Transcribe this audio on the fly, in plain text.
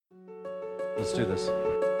Let's do this.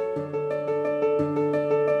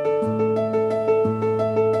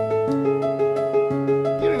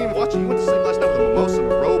 You didn't even watch it. You went to sleep last night with a mimosa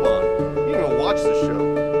and a robe on. You didn't even watch the show.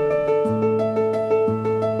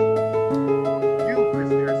 You, Chris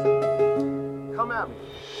Harrison, come at me.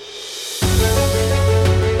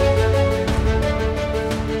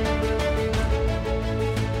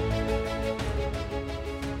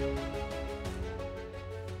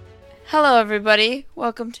 Hello, everybody.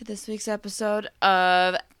 Welcome to this week's episode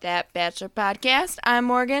of That Bachelor Podcast. I'm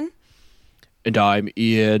Morgan. And I'm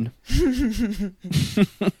Ian.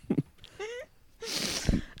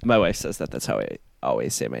 My wife says that's how I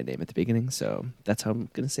always say my name at the beginning, so that's how I'm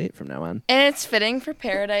going to say it from now on. And it's fitting for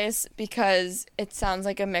Paradise because it sounds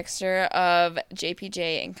like a mixture of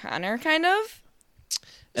JPJ and Connor, kind of.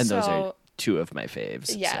 And those are two of my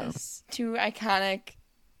faves. Yes. So. Two iconic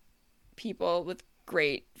people with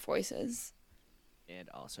great voices. And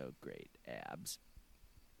also great abs.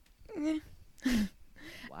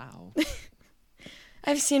 Wow.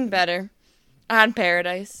 I've seen better on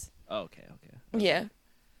Paradise. Okay. Yeah.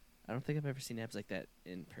 I don't think I've ever seen abs like that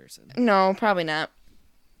in person. No, probably not.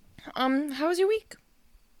 How was your week?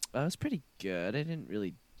 It was pretty good. I didn't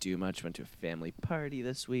really do much. Went to a family party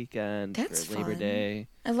this weekend That's for Labor fun. Day.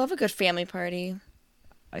 I love a good family party.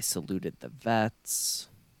 I saluted the vets.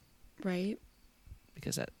 Right.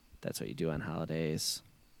 Because that's what you do on holidays.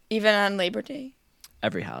 Even on Labor Day?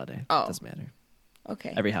 Every holiday. Oh. Doesn't matter.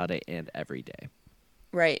 Okay. Every holiday and every day.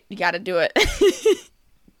 Right. You got to do it.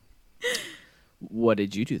 What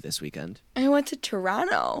did you do this weekend? I went to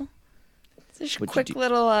Toronto. Just a What'd you quick do?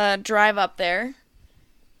 little drive up there.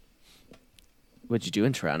 What'd you do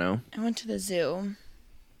in Toronto? I went to the zoo.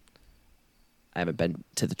 I haven't been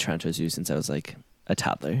to the Toronto Zoo since I was like a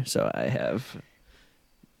toddler, so I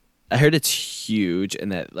heard it's huge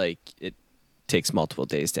and that like it takes multiple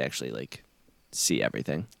days to actually like see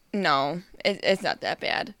everything. No, it's not that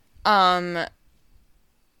bad.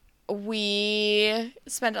 We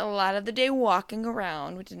spent a lot of the day walking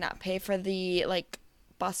around. We did not pay for the like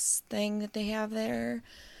bus thing that they have there.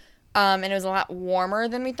 And it was a lot warmer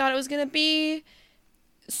than we thought it was going to be.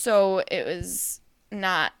 So it was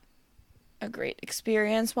not a great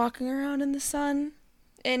experience walking around in the sun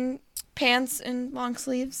in pants and long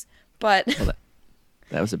sleeves. But Well,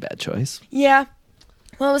 that was a bad choice. yeah.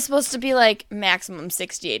 Well, it was supposed to be like maximum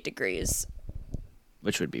 68 degrees.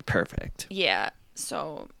 Which would be perfect. Yeah.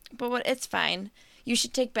 So, but it's fine. You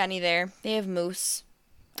should take Benny there. They have moose.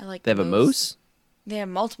 I like. They have a moose? They have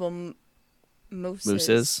multiple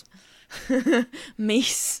Mooses?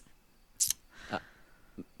 Meese.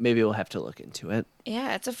 Maybe we'll have to look into it.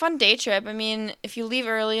 Yeah, it's a fun day trip. I mean, if you leave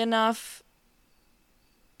early enough,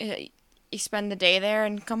 you spend the day there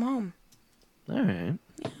and come home. All right.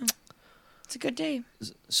 It's a good day.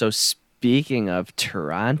 So speaking of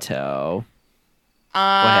Toronto,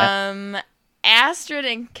 Astrid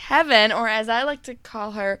and Kevin, or as I like to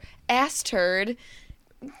call her, Astrid,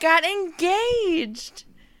 got engaged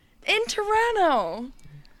in Toronto.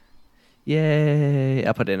 yay!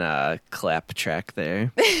 I'll put in a clap track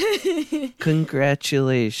there.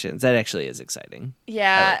 Congratulations! That actually is exciting.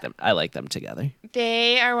 Yeah, I like them together.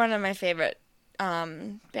 they are one of my favorite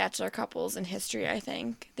bachelor couples in history, I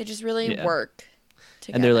think. They just really Yeah. work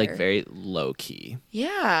together. And they're like very low key.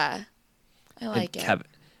 Yeah. I like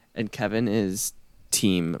it. Kevin is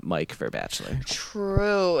team Mike for Bachelor.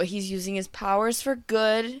 True. He's using his powers for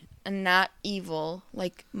good and not evil,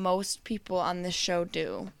 like most people on this show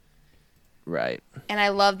do. Right. And I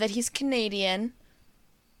love that he's Canadian.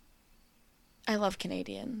 I love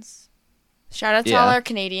Canadians. Shout out to all Yeah. our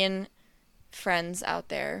Canadian friends out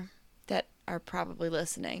there that are probably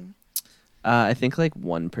listening. I think like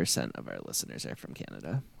 1% of our listeners are from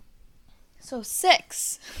Canada. So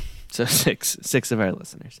 6. So six of our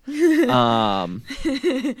listeners.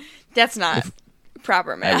 That's not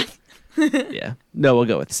proper math. Yeah. No, we'll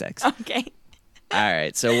go with 6. Okay. All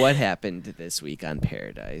right. So what happened this week on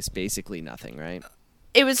Paradise? Basically nothing, right?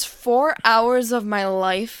 It was 4 hours of my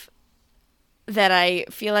life that I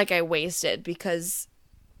feel like I wasted because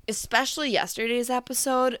especially yesterday's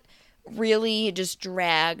episode really just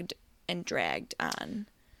dragged and dragged on.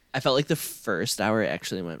 I felt like the first hour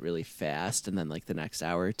actually went really fast, and then like the next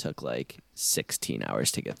hour took like 16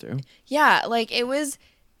 hours to get through. Yeah, like it was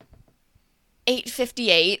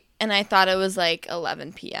 8:58 and I thought it was like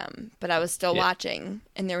 11 p.m., but I was still Yeah. watching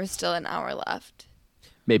and there was still an hour left.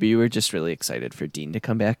 Maybe you were just really excited for Dean to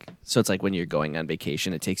come back. So it's like when you're going on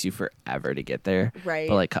vacation, it takes you forever to get there. Right.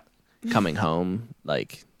 But like coming home,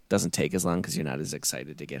 like doesn't take as long because you're not as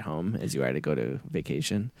excited to get home as you are to go to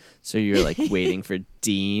vacation. So you're like waiting for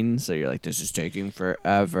Dean. So you're like, this is taking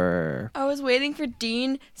forever. I was waiting for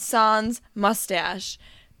Dean San's mustache,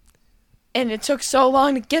 and it took so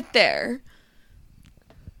long to get there.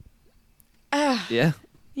 Yeah.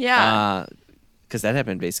 Yeah. Because that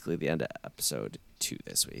happened basically the end of episode 2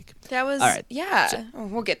 this week. That was, all right. yeah.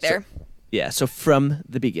 We'll get there. Yeah. So from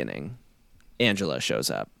the beginning, Angela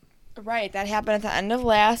shows up. Right. That happened at the end of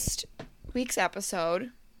last week's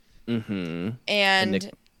episode. Mm-hmm.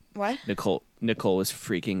 And what? Nicole was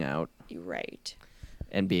freaking out You're right.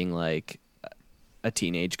 and being like a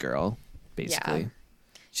teenage girl, basically. Yeah.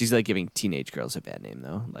 She's like giving teenage girls a bad name,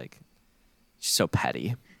 though. Like, she's so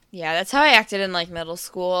petty. Yeah, that's how I acted in like middle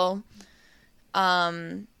school.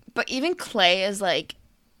 But even Clay is like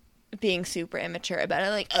being super immature about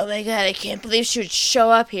it. Like, oh my god, I can't believe she would show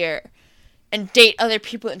up here and date other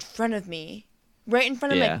people in front of me, right in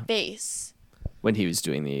front of my face. When he was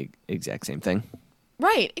doing the exact same thing.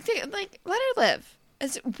 Right, like let her live.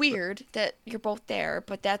 It's weird that you're both there,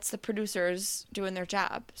 but that's the producers doing their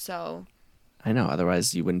job. So I know,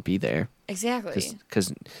 otherwise you wouldn't be there. exactly.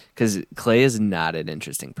 Because Clay is not an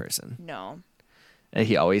interesting person. No. And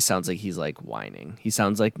he always sounds like he's like whining. He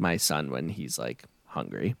sounds like my son when he's like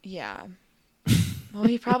hungry. Yeah. Well,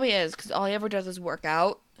 he probably is because all he ever does is work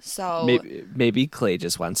out. So Maybe Clay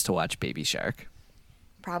just wants to watch Baby Shark.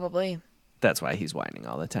 probably. That's why he's whining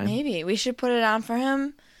all the time. Maybe we should put it on for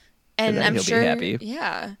him, and then I'm he'll be sure. happy.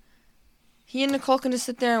 Yeah, he and Nicole can just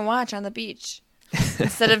sit there and watch on the beach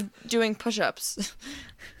instead of doing push-ups.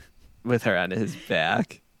 With her on his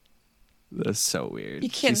back. That's so weird. You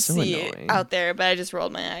can't She's so see annoying. it out there, but I just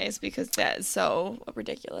rolled my eyes because that is so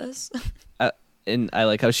ridiculous. And I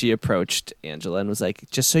like how she approached Angela and was like,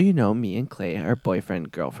 just so you know, me and Clay are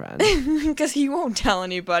boyfriend, girlfriend. Because he won't tell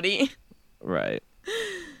anybody. Right.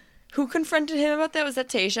 Who confronted him about that? Was that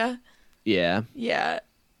Tasha? Yeah. Yeah.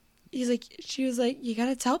 She was like, you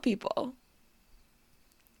gotta tell people.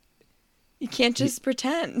 You can't just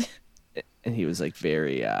pretend. And he was like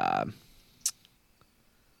very,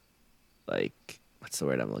 like, what's the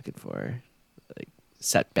word I'm looking for? Like,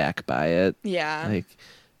 set back by it. Yeah.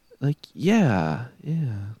 Like, yeah.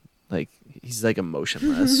 Like, he's like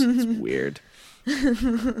emotionless. It's weird.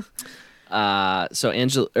 So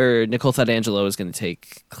Nicole thought Angela was going to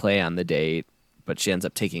take Clay on the date, but she ends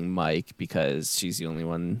up taking Mike because she's the only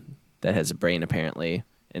one that has a brain apparently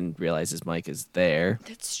and realizes Mike is there.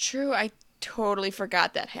 That's true. I totally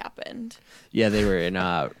forgot that happened. Yeah, they were in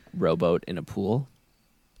a rowboat in a pool.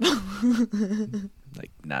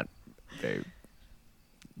 Like, not very...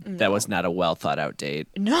 That was not a well thought out date.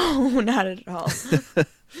 No, not at all.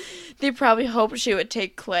 They probably hoped she would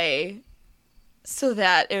take Clay so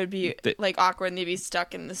that it would be like awkward and they'd be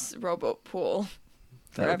stuck in this rowboat pool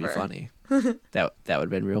That forever. would be funny. that would have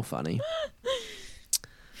been real funny.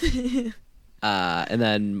 And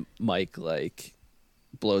then Mike like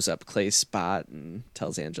blows up Clay's spot and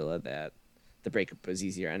tells Angela that the breakup was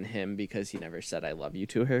easier on him because he never said I love you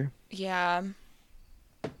to her. Yeah.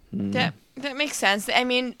 That makes sense. I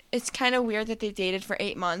mean, it's kind of weird that they dated for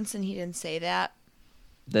 8 months and he didn't say that.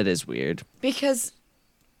 That is weird. Because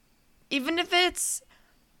even if it's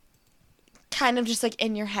kind of just like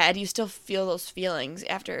in your head, you still feel those feelings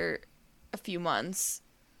after a few months.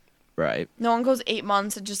 Right. No one goes 8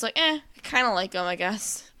 months and just like, I kind of like him, I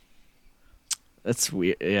guess. That's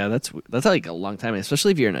weird. Yeah, that's like a long time,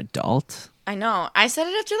 especially if you're an adult. I know. I said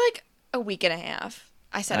it after like a week and a half.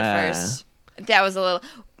 I said it first. That was a little...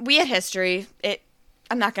 We had history.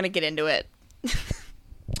 I'm not going to get into it.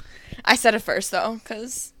 I said it first, though,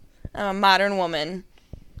 because I'm a modern woman.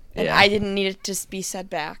 And Yeah. I didn't need it to be said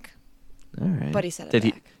back. All right. But he said it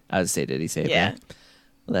back. I would say, did he say it Yeah. back?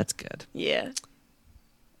 Well, that's good. Yeah.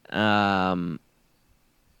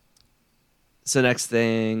 So next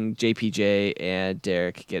thing, JPJ and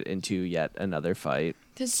Derek get into yet another fight.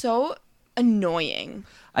 It's so annoying.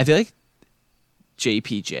 I feel like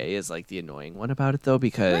JPJ is like the annoying one about it though,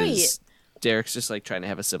 because Right. Derek's just like trying to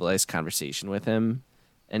have a civilized conversation with him,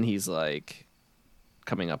 and he's like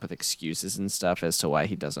coming up with excuses and stuff as to why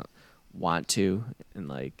he doesn't want to, and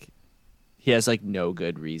like he has like no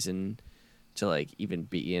good reason to like even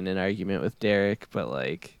be in an argument with Derek, but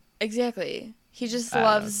like Exactly. He just I don't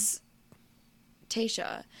know. loves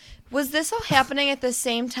Tasha. Was this all happening at the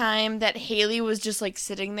same time that Haley was just like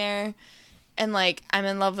sitting there and like, I'm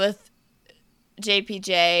in love with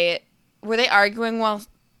JPJ? Were they arguing while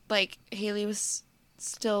like Haley was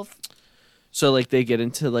still So like they get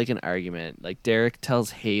into like an argument. Like Derek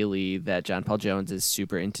tells Haley that John Paul Jones is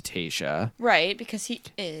super into Tayshia. Right, because he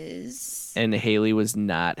is. And Haley was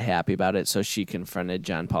not happy about it, so she confronted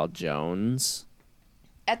John Paul Jones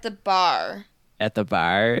At the bar. at the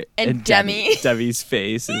bar. And Demi. Demi's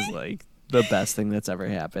face is like the best thing that's ever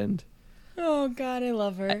happened. Oh, God, I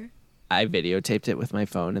love her. I videotaped it with my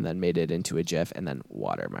phone and then made it into a GIF and then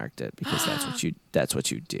watermarked it because that's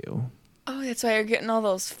what you do. Oh, that's why you're getting all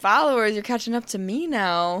those followers. You're catching up to me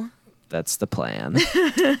now. That's the plan.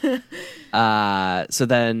 So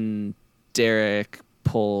then Derek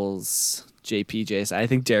pulls JPJ. I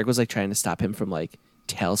think Derek was like trying to stop him from like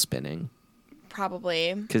tail spinning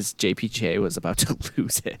Probably. because JPJ was about to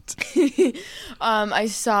lose it. I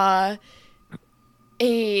saw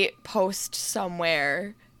a post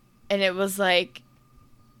somewhere, and it was like,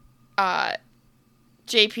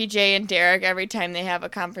 JPJ and Derek every time they have a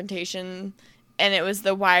confrontation, and it was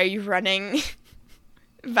the "Why are you running?"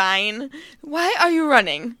 Vine. Why are you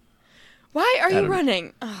running? Why are you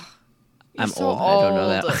running? Oh, you're I'm so old. I don't know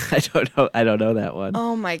that. I don't know that one.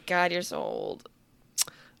 Oh my God, you're so old.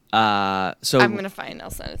 So I'm gonna find. I'll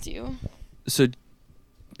send it to you. So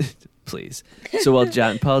please. So while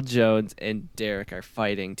John Paul Jones and Derek are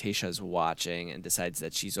fighting, Tayshia's watching and decides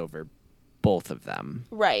that she's over both of them.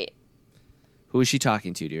 Right. Who is she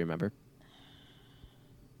talking to? Do you remember?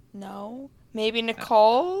 No. Maybe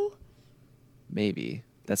Nicole. Maybe.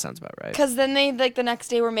 That sounds about right. Because then they, like, the next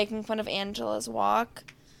day were making fun of Angela's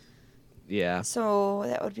walk. Yeah. So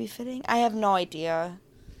that would be fitting. I have no idea.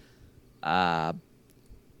 Uh,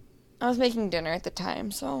 I was making dinner at the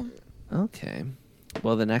time, so. okay.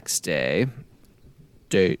 Well, the next day,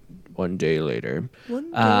 one day later,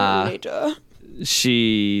 One day later.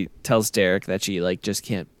 she tells Derek that she, like, just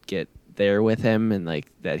can't get there with him and, like,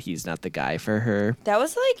 that he's not the guy for her. That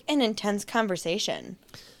was, like, an intense conversation.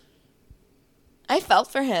 I felt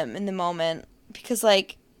for him in the moment because,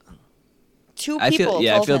 like, two people told I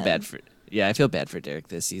feel him. I feel bad for Derek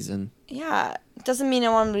this season. Yeah. It doesn't mean I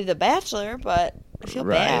want him to be the Bachelor, but I feel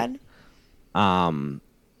Right. bad.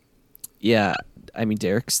 Yeah, I mean,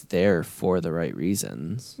 Derek's there for the right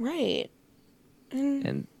reasons. Right.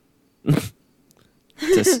 And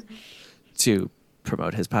just to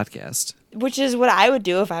promote his podcast. Which is what I would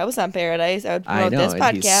do if I was on Paradise. I would I promote know. this and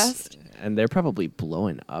podcast. and they're probably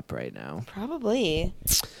blowing up right now. Probably.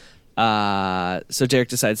 So Derek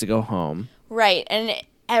decides to go home. Right. And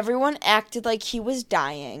everyone acted like he was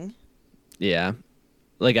dying. Yeah.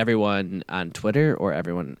 Like everyone on Twitter or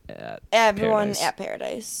everyone at Everyone Paradise? at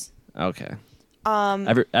Paradise. Okay.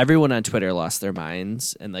 Everyone on Twitter lost their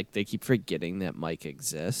minds and like they keep forgetting that Mike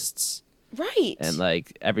exists. Right. And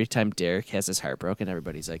like every time Derek has his heart broken,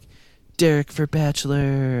 everybody's like, Derek for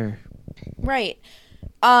Bachelor. Right.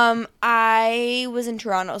 I was in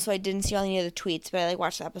Toronto, so I didn't see any of the tweets, but I like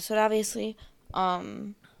watched the episode, obviously. But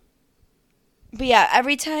yeah,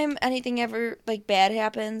 every time anything ever like bad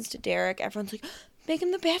happens to Derek, everyone's like, make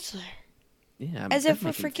him the Bachelor. Yeah. As if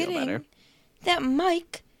we're forgetting that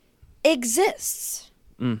Mike exists.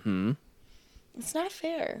 Mm-hmm. It's not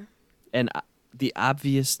fair. And the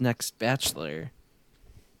obvious next Bachelor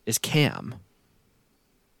is Cam.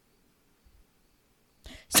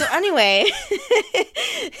 So anyway.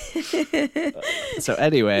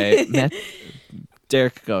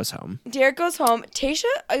 Derek goes home. Derek goes home. Tayshia,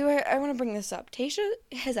 I want to bring this up. Tayshia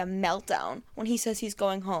has a meltdown when he says he's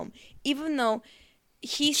going home. Even though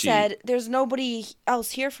he said, there's nobody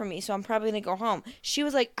else here for me, so I'm probably going to go home. She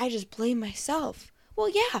was like, I just blame myself. Well,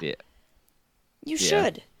 yeah. You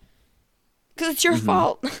should. Because it's your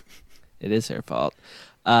fault. It is her fault.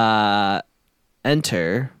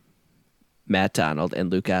 Enter Matt Donald and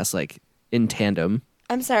Lucas, like, in tandem.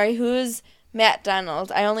 I'm sorry, who's Matt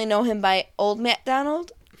Donald? I only know him by Old Matt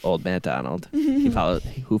Donald. Old Matt Donald.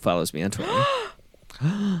 Who follows me on Twitter.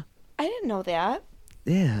 I didn't know that.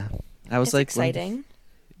 Yeah. I was It's like, exciting.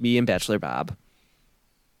 Me and Bachelor Bob.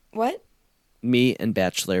 What? Me and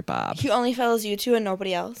Bachelor Bob. He only follows you two and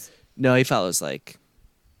nobody else? No, he follows, like,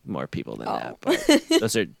 more people than that. But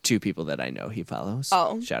those are two people that I know he follows.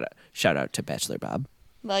 Oh. Shout out to Bachelor Bob.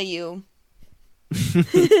 Well, you.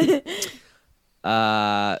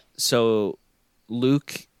 So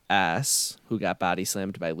Luke S., who got body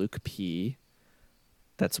slammed by Luke P.,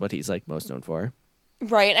 that's what he's like most known for.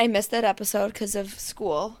 Right, I missed that episode because of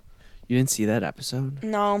school. You didn't see that episode?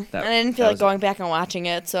 No, I didn't feel like going back and watching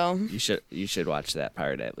it, so You should watch that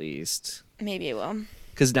part at least. maybe I will.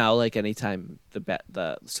 Because now, like, anytime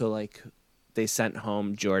they sent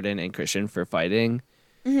home Jordan and Christian for fighting,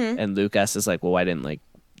 and Luke S. is like, well, why didn't, like,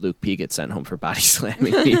 Luke P. get sent home for body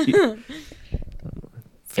slamming me?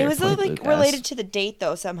 It was like related to the date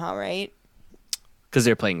though somehow, right? because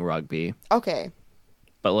they're playing rugby. Okay.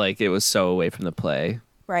 But like it was so away from the play.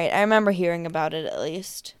 Right. I remember hearing about it at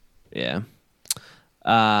least. Yeah.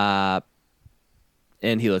 And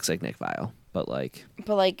he looks like Nick Vile, but like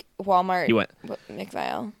Walmart. he went Nick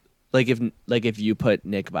Vile. like if you put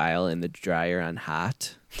Nick Vile in the dryer on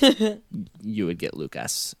hot, you would get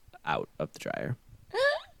Lucas out of the dryer.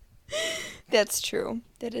 That's true.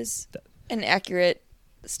 That is an accurate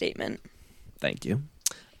statement. Thank you.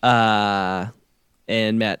 And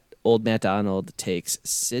old Matt Donald takes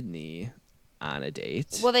Sydney on a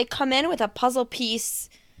date. Well, they come in with a puzzle piece.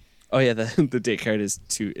 Oh yeah, the date card is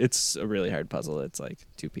it's a really hard puzzle. It's like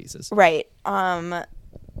 2 pieces. Right. And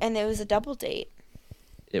it was a double date.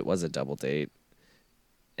 It was a double date.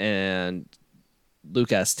 And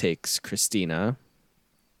Lucas takes Christina.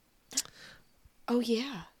 Oh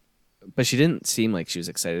yeah. But she didn't seem like she was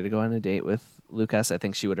excited to go on a date with Lucas. I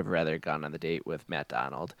think she would have rather gone on the date with Matt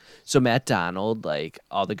Donald. So Matt Donald, like,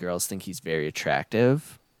 all the girls think he's very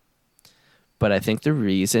attractive. But I think the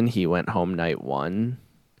reason he went home night 1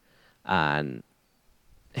 on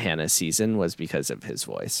Hannah's season was because of his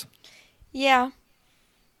voice. Yeah.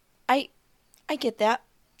 I get that.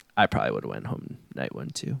 I probably would have went home night 1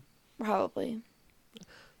 too. Probably.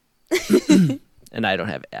 And I don't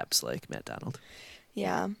have abs like Matt Donald.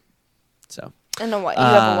 Yeah. So. And you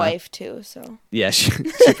have a wife too, so. Yeah,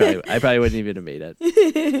 I probably wouldn't even have made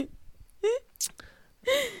it.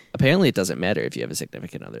 Apparently it doesn't matter if you have a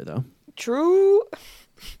significant other, though. True.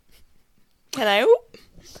 Can I?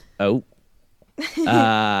 Oh.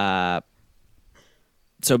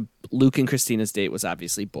 So Luke and Christina's date was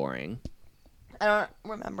obviously boring. I don't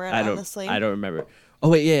remember it, honestly. I don't remember. Oh,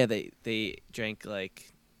 wait, yeah, they drank,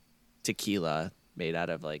 like, tequila made out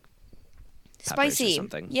of, like, peppers spicy. Or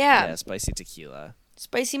something. Yeah. Yeah, spicy tequila.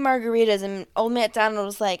 Spicy margaritas, and old Matt Donald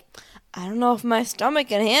was like, I don't know if my stomach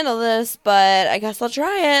can handle this, but I guess I'll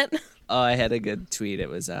try it. Oh, I had a good tweet. It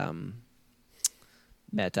was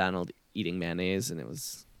Matt Donald eating mayonnaise, and it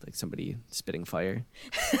was like somebody spitting fire.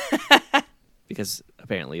 Because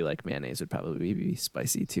apparently, like, mayonnaise would probably be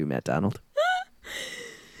spicy to Matt Donald.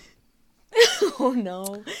 Oh,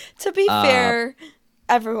 no. To be fair,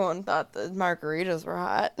 everyone thought the margaritas were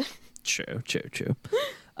hot. True.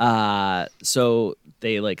 So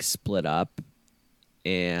they, like, split up,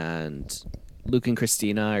 and Luke and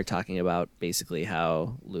Christina are talking about basically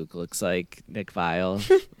how Luke looks like Nick Vile,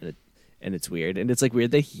 and it's weird. And it's, like,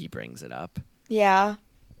 weird that he brings it up. Yeah.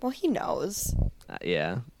 Well, he knows.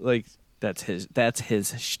 Yeah. Like, that's his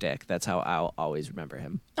shtick. That's how I'll always remember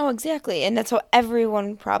him. Oh, exactly. And that's how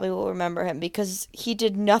everyone probably will remember him, because he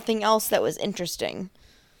did nothing else that was interesting.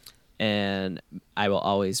 And I will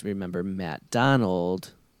always remember Matt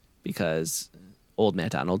Donald because old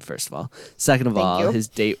Matt Donald, first of all. Second of all, his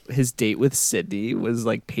date with Sydney was,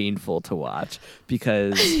 like, painful to watch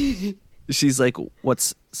because she's like,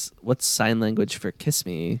 what's sign language for kiss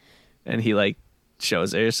me? And he, like,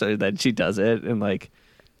 shows her, so then she does it, and, like,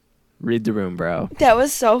 read the room, bro. That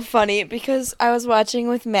was so funny because I was watching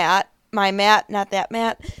with Matt, my Matt, not that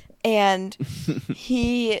Matt, and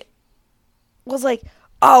he was like,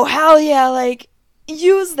 oh, hell yeah, like,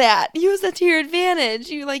 use that to your advantage.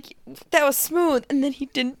 You, like, that was smooth. And then he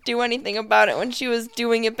didn't do anything about it when she was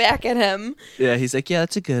doing it back at him. Yeah, he's like, yeah,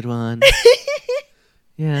 that's a good one.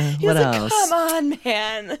 Yeah, he what was else? Like, come on,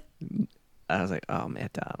 man. I was like, oh,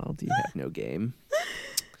 Matt Donald, you have no game.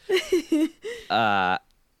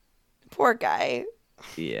 Poor guy.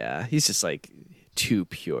 Yeah, he's just, like, too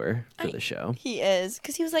pure for the show. He is.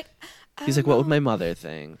 Because he was like, he's like, what would my mother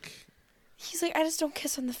think? He's like, I just don't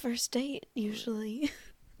kiss on the first date, usually.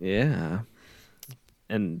 Yeah.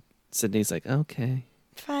 And Sydney's like, okay.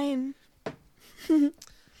 Fine.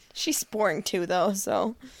 She's boring too, though,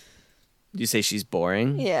 so. You say she's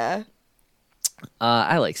boring? Yeah.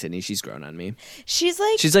 I like Sydney. She's grown on me. She's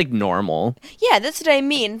like normal. Yeah, that's what I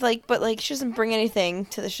mean. Like, but like she doesn't bring anything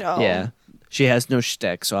to the show. Yeah. She has no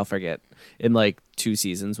shtick, so I'll forget. In like 2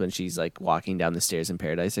 seasons when she's like walking down the stairs in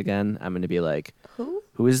Paradise again, I'm gonna be like,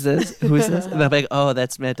 Who is this? Who is this? And I'm like, oh,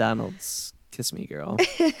 that's Matt Donald's Kiss Me Girl.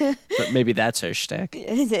 But maybe that's her shtick.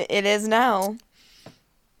 It is now.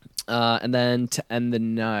 And then to end the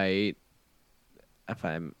night, if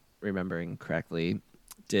I'm remembering correctly,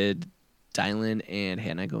 did Dylan and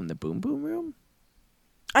Hannah go in the Boom Boom room?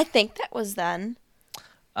 I think that was then. It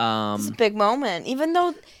was a big moment. Even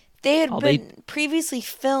though they had been previously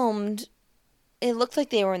filmed, it looked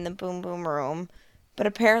like they were in the Boom Boom room. But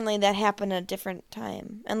apparently that happened at a different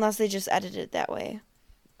time. Unless they just edited it that way.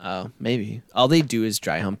 Oh, maybe. All they do is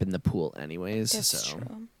dry hump in the pool anyways. That's so.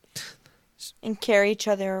 true. And carry each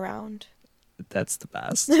other around. That's the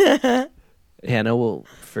best. Hannah will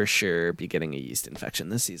for sure be getting a yeast infection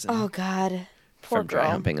this season. Oh God, poor from dry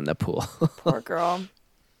girl. humping in the pool. Poor girl.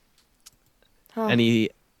 Oh.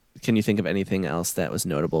 Can you think of anything else that was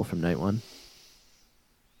notable from night one?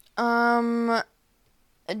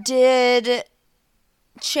 Did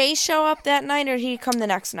Chase show up that night, or did he come the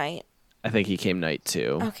next night? I think he came night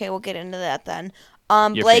 2. Okay, we'll get into that then. Your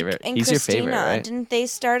Blake favorite. and He's your Christina, favorite, right? didn't they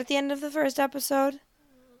start at the end of the first episode?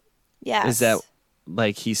 Yes. Is that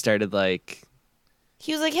like he started like?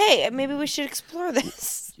 He was like, "Hey, maybe we should explore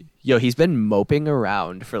this." Yo, he's been moping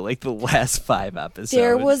around for like the last 5 episodes.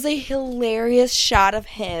 There was a hilarious shot of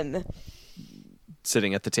him.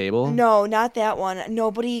 Sitting at the table. No, not that one.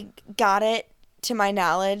 Nobody got it to my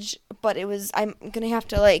knowledge, but it was. I'm gonna have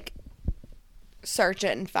to like search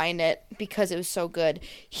it and find it because it was so good. I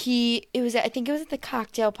think it was at the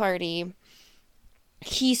cocktail party.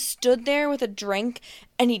 He stood there with a drink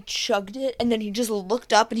and he chugged it, and then he just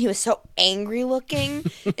looked up and he was so angry looking.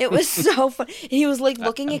 It was so fun. And he was like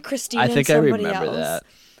looking at Christina I think and I somebody remember else. that.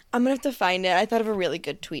 I'm gonna have to find it. I thought of a really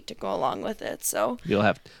good tweet to go along with it. So You'll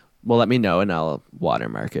have. Well, let me know and I'll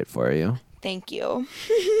watermark it for you. thank you.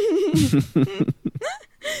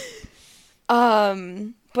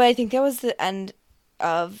 But I think that was the end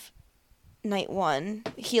of night 1.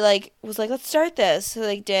 He like was like, let's start this. So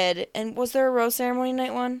they did. And was there a rose ceremony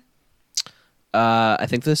night 1? I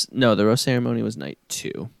think the rose ceremony was night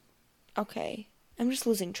 2. Okay. I'm just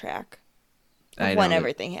losing track of I when know.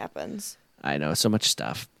 everything happens. I know, so much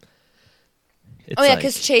stuff. It's Oh yeah, like-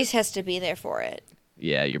 because Chase has to be there for it.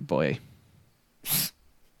 yeah, your boy.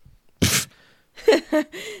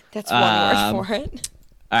 That's one word for it.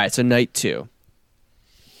 All right, so night 2.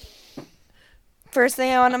 First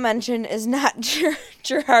thing I want to mention is not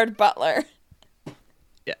Gerard Butler.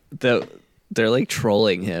 Yeah, they're like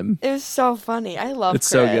trolling him. It was so funny. I love It's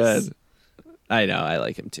Chris. so good. I know, I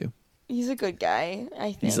like him too. He's a good guy, I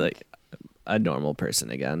think. He's like a normal person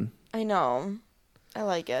again. I know. I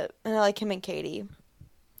like it. And I like him and Katie.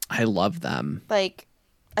 I love them. Like,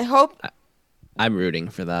 I hope I'm rooting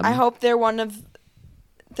for them. I hope they're one of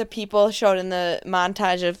the people showed in the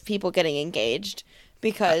montage of people getting engaged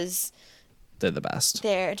because they're the best.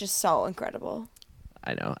 they're just so incredible.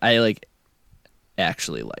 I know. I like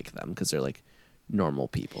actually like them because they're like normal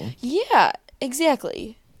people. Yeah,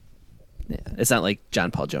 exactly. Yeah. It's not like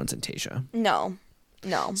John Paul Jones and Tasha. No.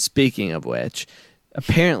 Speaking of which,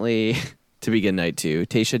 apparently to begin night 2,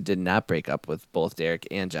 Tasha did not break up with both Derek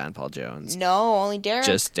and John Paul Jones. No, only Derek.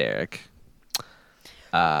 Just Derek.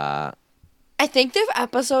 I think the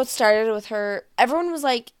episode started with her. Everyone was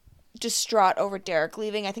like distraught over Derek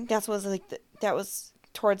leaving. I think that was like that was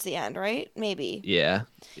towards the end, right? Maybe. Yeah.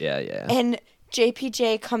 And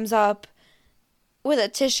JPJ comes up with a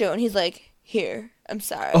tissue and he's like, "Here, I'm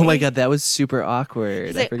sorry." Oh my god, that was super awkward.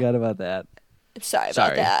 He's I like- forgot about that. I'm sorry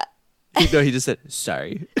Sorry. about that. No, he just said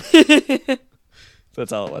sorry.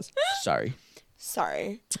 That's all it was. Sorry.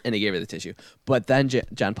 Sorry. And he gave her the tissue. But then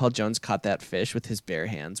John Paul Jones caught that fish with his bare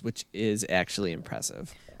hands, which is actually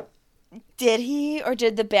impressive. Did he, or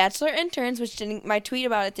did the Bachelor interns, which didn't, my tweet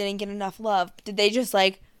about it didn't get enough love, did they just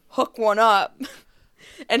like hook one up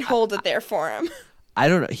and hold it there for him? I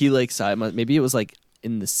don't know. He like saw it. Maybe it was like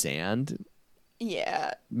in the sand.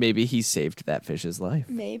 Yeah, Maybe he saved that fish's life.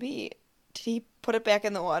 maybe. Did he put it back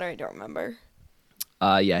in the water? I don't remember.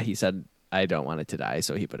 Yeah, he said, I don't want it to die,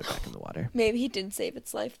 so he put it back in the water. Maybe he did save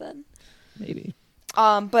its life then. Maybe.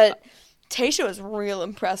 But Tasha was real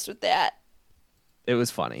impressed with that. It was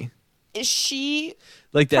funny. She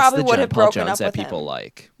Like that's probably the would John have Paul broken Jones up that with people him.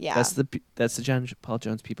 like. Yeah. That's the John Paul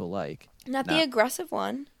Jones people like. not the Not- aggressive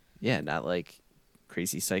one, Yeah, not like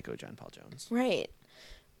crazy psycho John Paul Jones. right?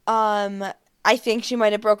 I think she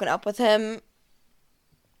might have broken up with him.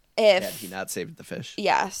 Had If he not saved the fish?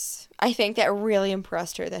 yes, I think that really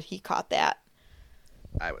impressed her that he caught that.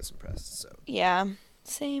 I was impressed. So, Yeah,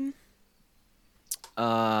 same.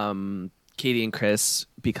 Katie and Chris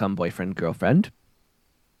become boyfriend girlfriend,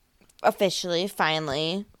 Officially,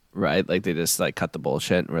 finally. right? Like they just like cut the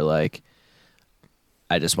bullshit and were like,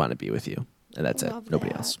 I just want to be with you, and that's Love it.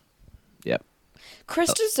 Nobody that. else. Yep.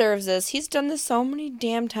 Chris deserves this. He's done this so many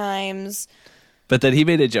damn times. But then he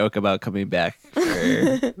made a joke about coming back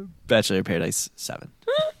for Bachelor in Paradise 7.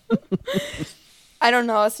 I don't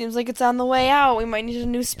know. It seems like it's on the way out. We might need a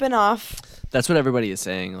new spin-off. That's what everybody is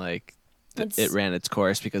saying. Like, It's- it ran its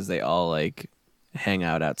course because they all like hang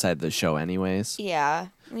out outside the show anyways. Yeah.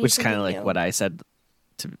 Which is kind of like what I said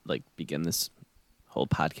to like begin this whole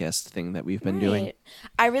podcast thing that we've been doing. Right.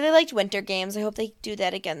 I really liked Winter Games. I hope they do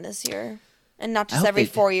that again this year. And not I just hope every they-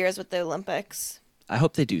 4 years with the Olympics. I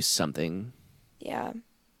hope they do something. Yeah.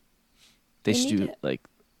 They They should need do it. like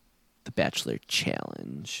the Bachelor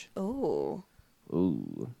Challenge. Ooh,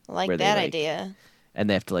 Ooh. I like where they, that like- idea. And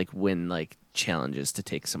they have to like win like challenges to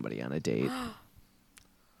take somebody on a date.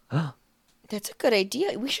 That's a good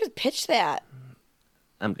idea. We should pitch that.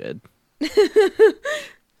 I'm good.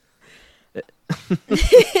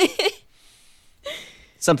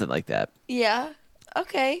 Something like that. Yeah.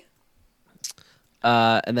 Okay.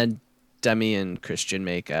 And then Demi and Christian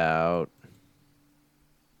make out.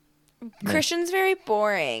 Christian's very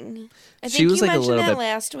boring. I She think was, you like, a mentioned little that bit-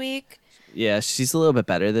 last week. Yeah, she's a little bit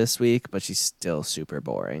better this week, but she's still super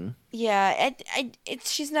boring. Yeah,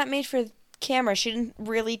 she's not made for camera. She didn't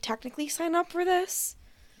really technically sign up for this.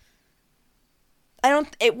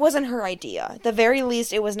 It wasn't her idea. At the very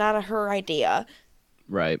least, it was not her idea.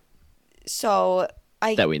 Right. So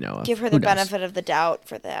I That we know of. give her Who the knows? benefit of the doubt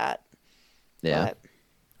for that. Yeah. But,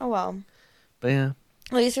 oh well. But yeah.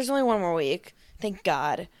 At least there's only one more week. Thank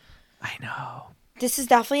God. I know. This is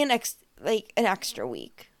definitely an extra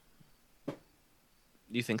week.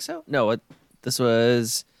 You think so? No, this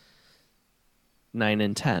was 9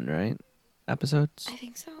 and 10, right? Episodes? I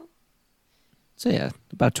think so. So yeah,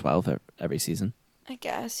 about 12 every season. I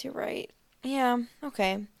guess you're right. Yeah.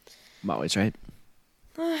 Okay. I'm always right.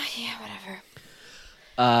 Yeah.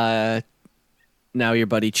 Whatever. Now your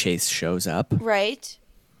buddy Chase shows up. Right.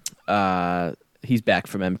 He's back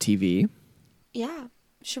from MTV. Yeah.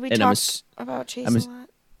 Should we And talk about Chase I'm a ass- lot?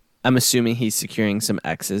 I'm assuming he's securing some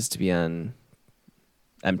exes to be on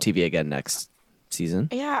MTV again next season.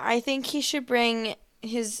 Yeah, I think he should bring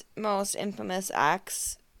his most infamous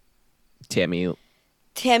ex, Tammy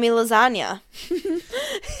Lasagna.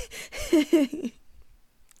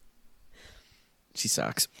 She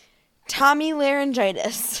sucks. Tommy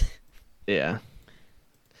Laryngitis. Yeah.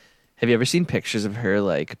 Have you ever seen pictures of her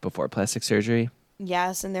like before plastic surgery?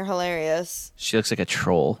 Yes, and they're hilarious. She looks like a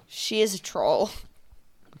troll, She is a troll.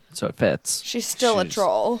 so it fits. She's still a She's-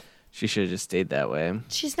 troll. She should have just stayed that way.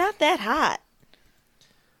 She's not that hot.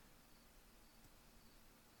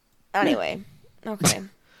 Anyway, okay.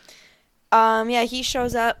 Yeah, he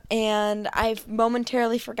shows up, and I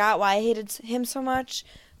momentarily forgot why I hated him so much.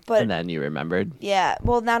 But And then you remembered. yeah,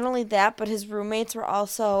 well, not only that, but his roommates were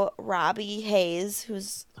also Robbie Hayes,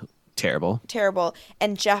 who's Terrible. terrible,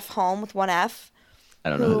 and Jeff Holm with one F. I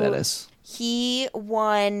don't know who that Who- is. He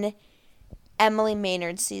won Emily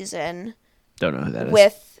Maynard's season Don't know who that is.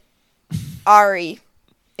 with Ari.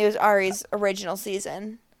 It was Ari's original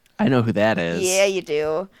season. I know who that is. Yeah, you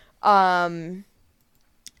do. And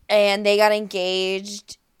they got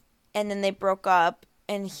engaged, and then they broke up,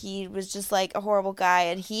 and he was just like a horrible guy.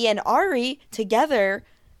 And he and Ari together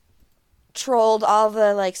trolled all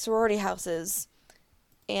the like sorority houses,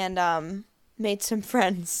 and made some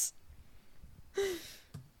friends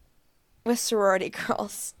with sorority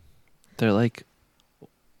girls. They're like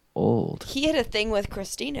old. He had a thing with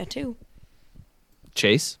Christina too.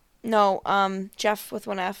 Chase? No, Jeff with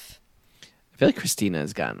one F. I feel like Christina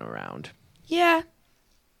has gotten around. Yeah,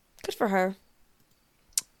 good for her.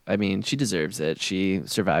 I mean, she deserves it. She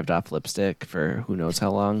survived off lipstick for who knows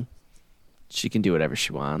how long. She can do whatever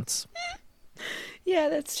she wants. Yeah,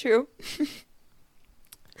 that's true.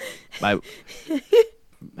 My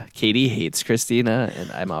Katie hates Christina,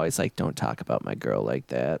 and I'm always like, don't talk about my girl like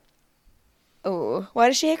that. Oh, why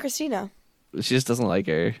does she hate Christina? She just doesn't like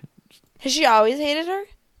her. Has she always hated her?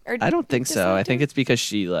 Or I don't think so. I disliked think her? it's because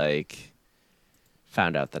she like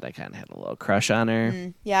found out that I kind of had a little crush on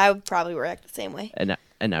her, Yeah, I would probably react the same way. and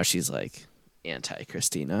now she's like anti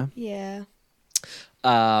Christina. Yeah.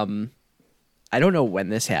 I don't know when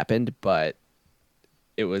this happened, but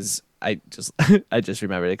it was. I just I just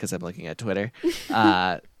remembered it because I'm looking at Twitter.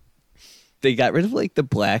 They got rid of like the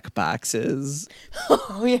black boxes,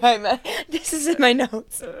 Oh yeah, this is in my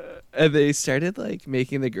notes. and they started like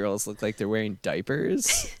making the girls look like they're wearing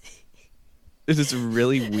diapers. It is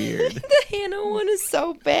really weird. The Hannah one is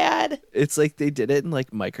so bad. It's like they did it in like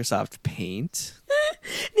Microsoft Paint.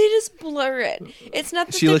 They just blur it. It's not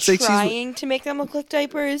that She they're looks like she's- trying to make them look like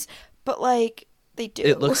diapers, but like they do.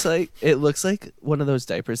 It looks like one of those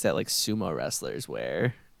diapers that like sumo wrestlers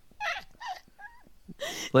wear.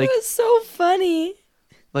 Like it was so funny.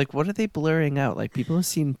 like what are they blurring out? Like people have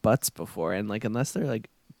seen butts before, and like unless their like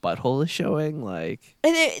butthole is showing, like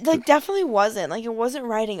And it like definitely wasn't. Like it wasn't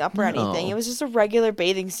riding up or anything. No. It was just a regular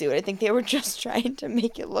bathing suit. I think they were just trying to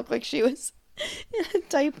make it look like she was in a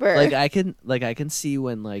diaper. I can see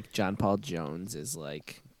when like John Paul Jones is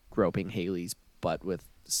like groping Haley's butt with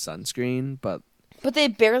sunscreen, but But they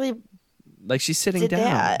barely. like she's sitting Did down.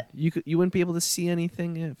 that. You wouldn't be able to see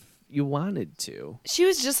anything if you wanted to. She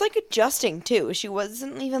was just like adjusting too. She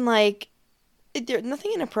wasn't even like.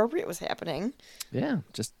 Nothing inappropriate was happening. Yeah,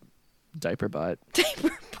 just diaper butt.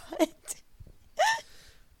 Diaper butt.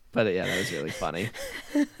 But yeah, that was really funny.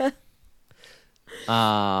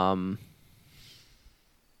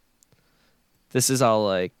 This is all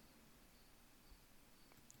like,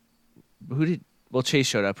 Chase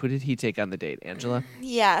showed up. Who did he take on the date? Angela?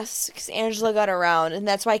 Yes, because Angela got around, and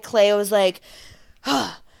that's why Clay was like,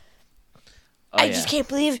 I just can't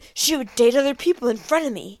believe she would date other people in front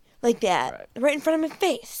of me like that, right in front of my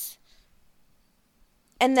face.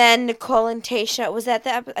 And then Nicole and Tasha, was that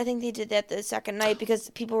I think they did that the second night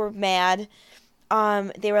because people were mad.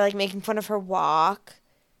 They were like making fun of her walk.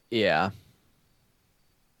 Yeah.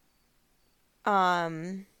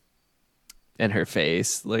 And her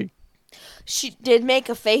face, like. She did make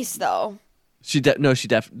a face though.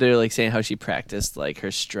 They're like saying how she practiced like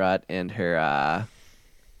her strut and her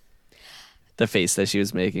the face that she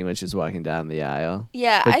was making when she was walking down the aisle.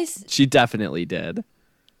 Yeah, she definitely did.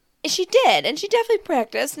 She did, and she definitely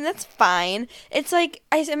practiced, and that's fine. It's like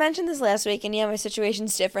I mentioned this last week, and yeah, my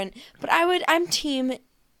situation's different, but I'm team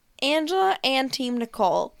Angela and team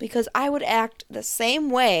Nicole because I would act the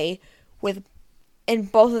same way in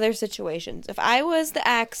both of their situations. If I was the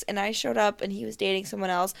ex and I showed up and he was dating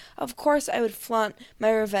someone else, of course I would flaunt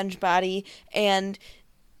my revenge body and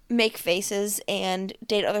make faces and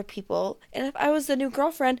date other people. And if I was the new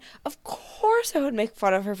girlfriend, of course I would make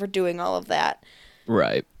fun of her for doing all of that.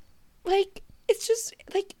 Right. Like, it's just,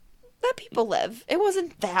 like, let people live. It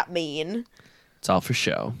wasn't that mean. It's all for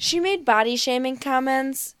show. She made body shaming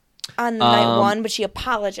comments on night one, but she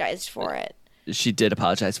apologized for it. She did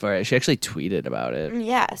apologize for it. She actually tweeted about it.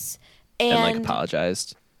 Yes. And like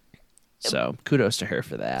apologized. So kudos to her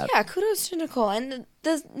for that. Yeah, kudos to Nicole. And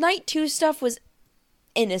the night 2 stuff was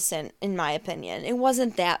innocent, in my opinion. It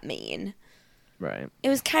wasn't that mean. Right. It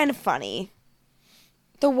was kind of funny.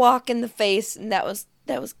 The walk in the face, and that was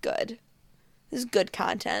good. It was good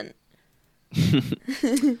content.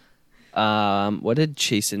 What did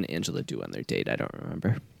Chase and Angela do on their date? I don't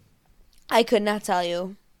remember. I could not tell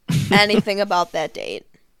you anything about that date.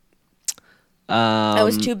 I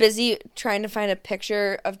was too busy trying to find a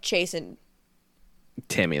picture of Chase and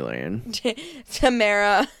Tammy Laren.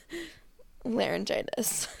 Tamara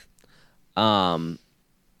laryngitis.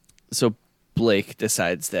 So Blake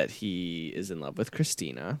decides that he is in love with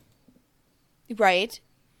Christina. Right.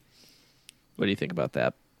 What do you think about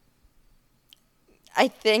that? I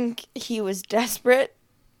think he was desperate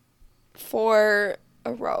for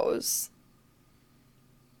a rose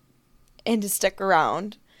and to stick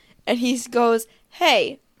around. And he goes,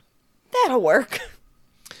 hey, that'll work.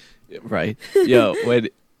 Right. Yo,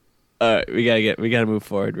 wait. We gotta move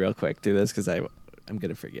forward real quick through this because I'm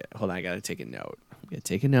gonna forget. Hold on, I gotta take a note. I'm gonna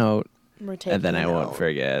take a note, and then I won't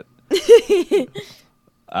forget.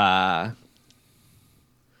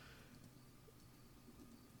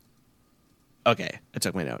 Okay, I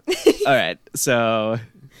took my note. All right, so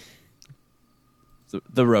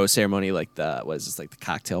the rose ceremony, like the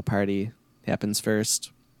cocktail party happens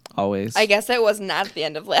first, always. I guess that was not at the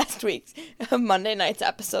end of last week's Monday night's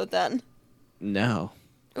episode then. No.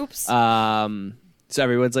 Oops. So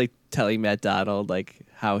everyone's like telling Matt Donald like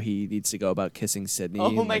how he needs to go about kissing Sydney.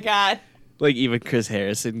 Oh my God. Like even Chris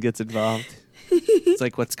Harrison gets involved. It's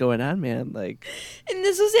like, what's going on, man? Like, and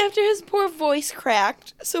this was after his poor voice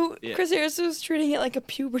cracked. So yeah. Chris Harrison was treating it like a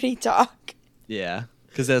puberty talk. Yeah,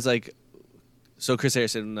 because that's like, so Chris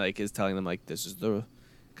Harrison like is telling them like this is the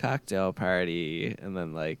cocktail party, and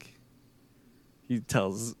then like he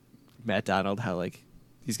tells Matt Donald how like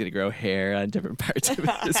he's gonna grow hair on different parts of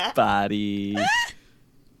his body.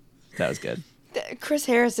 That was good. Chris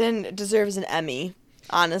Harrison deserves an Emmy,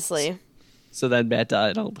 honestly. So then Matt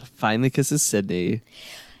Donald finally kisses Sydney.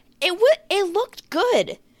 It looked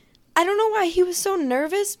good. I don't know why he was so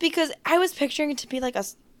nervous because I was picturing it to be like a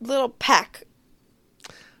little peck.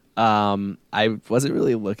 I wasn't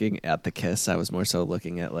really looking at the kiss. I was more so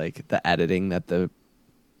looking at like the editing that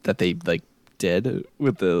they like did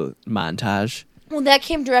with the montage. Well, that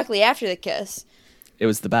came directly after the kiss. It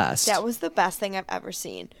was the best. That was the best thing I've ever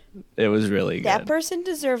seen. It was really good. That person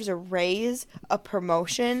deserves a raise, a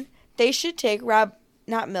promotion. They should take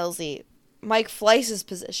Mike Fleiss's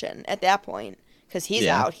position at that point because he's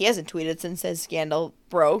out. He hasn't tweeted since his scandal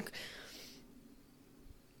broke.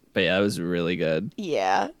 But yeah, it was really good.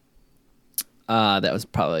 Yeah. That was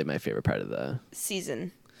probably my favorite part of the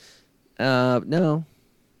season. No.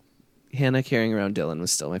 Hannah carrying around Dylan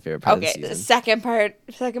was still my favorite part of the season. Okay,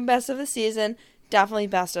 the second best of the season, definitely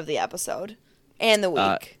best of the episode and the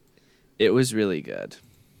week. It was really good.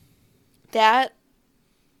 That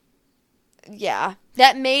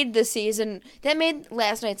made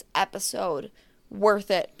last night's episode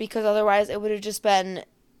worth it because otherwise it would have just been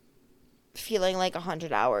feeling like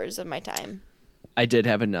 100 hours of my time. I did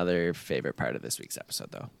have another favorite part of this week's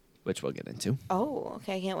episode, though, which we'll get into. Oh,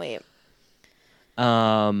 okay. I can't wait.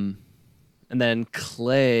 And then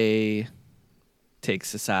Clay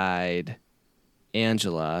takes aside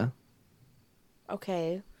Angela,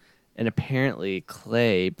 Okay. and apparently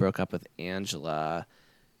Clay broke up with Angela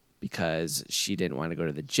because she didn't want to go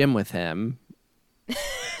to the gym with him.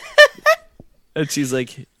 And she's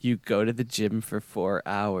like, you go to the gym for 4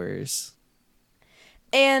 hours.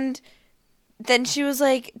 And then she was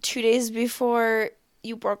like, 2 days before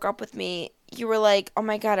you broke up with me, you were like, oh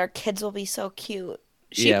my God, our kids will be so cute.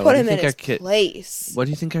 She Yeah, put what do you him in think his place. What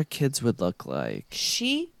do you think our kids would look like?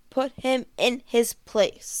 She put him in his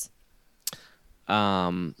place.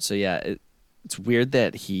 So yeah, it's weird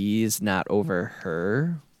that he's not over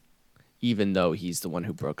her, even though he's the one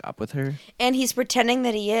who broke up with her. And he's pretending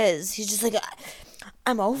that he is. He's just like,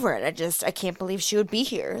 I'm over it. I can't believe she would be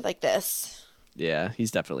here like this. Yeah,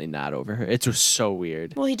 he's definitely not over her. It's just so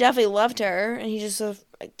weird. Well, he definitely loved her, and he just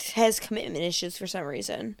has commitment issues for some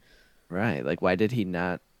reason. Right. Like, why did he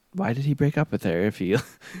break up with her if he,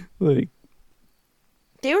 like...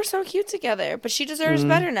 They were so cute together, but she deserves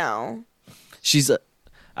better now.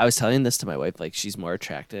 I was telling this to my wife, like, she's more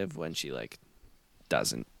attractive when she, like,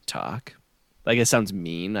 doesn't talk. Like, it sounds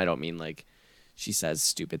mean. I don't mean, like, she says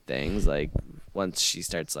stupid things. Like, once she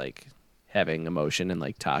starts, like, having emotion and,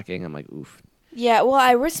 like, talking, I'm like, oof. Yeah, well,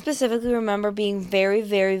 I would specifically remember being very,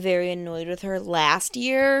 very, very annoyed with her last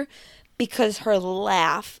year because her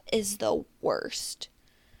laugh is the worst.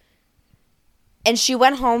 And she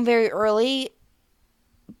went home very early,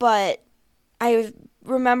 but I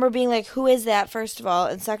remember being like, who is that, first of all?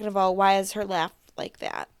 And second of all, why is her laugh like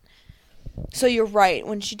that? So you're right.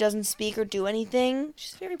 When she doesn't speak or do anything,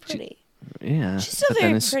 she's very pretty. Yeah. She's still but then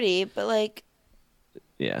very it's- pretty, but, like,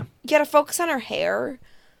 Yeah. you gotta focus on her hair.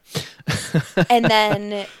 And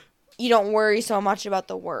then you don't worry so much about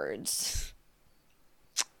the words.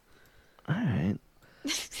 All right.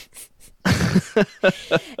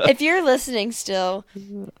 If you're listening still,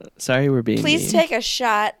 Sorry we're being please mean. take a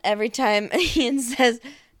shot every time Ian says,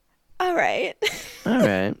 all right. All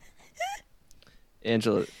right.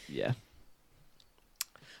 Angela, yeah.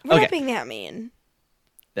 We're Okay. not being that mean.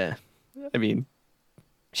 Yeah. I mean,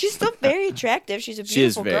 She's still very attractive. She's a she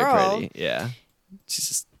is beautiful very girl. pretty. Yeah. She's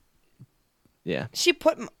just, yeah. She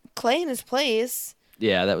put Clay in his place,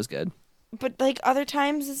 Yeah, that was good. but like other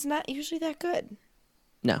times it's not usually that good.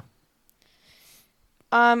 No.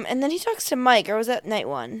 And then he talks to Mike, or was that night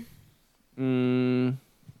one? Mm,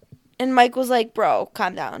 And Mike was like, bro,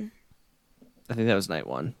 calm down. I think that was night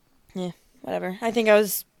one. Yeah, whatever. I think I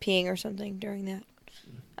was peeing or something during that.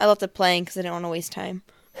 I left it playing because I didn't want to waste time.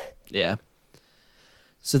 Yeah.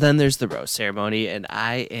 So then there's the rose ceremony, and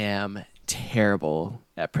I am terrible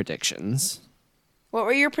at predictions. What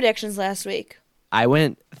were your predictions last week? I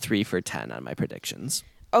went 3 for 10 on my predictions.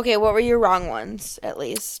 Okay, what were your wrong ones, at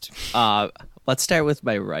least? Let's start with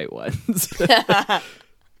my right ones.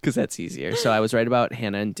 Because that's easier. So I was right about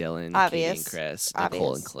Hannah and Dylan, Katie and Obvious. Chris, Obvious.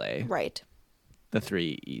 Nicole and Clay. Right, The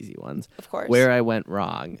 3 easy ones. of course. Where I went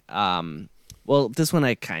wrong. Well, this one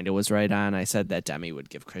I kind of was right on. I said that Demi would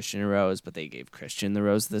give Christian a rose, but they gave Christian the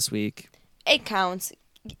rose this week. It counts.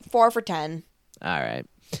 4 for 10. All right.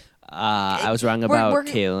 I was wrong We're about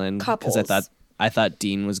Kaylin because couples. I thought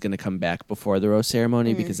Dean was going to come back before the rose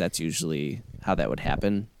ceremony because that's usually how that would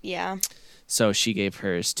happen. Yeah. So she gave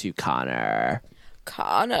hers to Connor.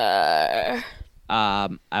 Connor.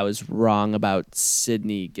 I was wrong about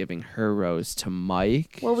Sydney giving her rose to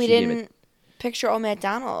Mike. Well, we She gave didn't picture old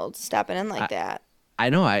McDonald stepping in like that. I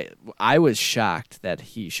know. I was shocked that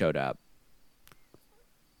he showed up.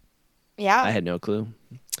 Yeah. I had no clue.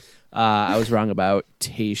 I was wrong about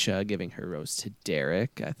Tasha giving her rose to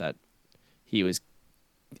Derek. I thought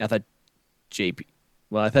JP.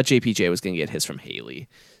 Well, I thought JPJ was going to get his from Haley,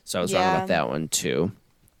 so I was wrong Yeah. about that one too.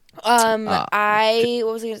 What was I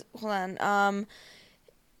gonna, hold on.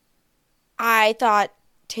 I thought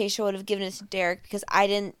Tasha would have given it to Derek because I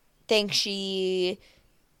didn't think she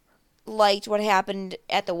liked what happened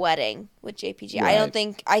at the wedding with JPG.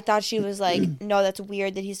 Right. I thought she was like, no, that's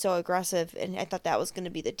weird that he's so aggressive, and I thought that was going to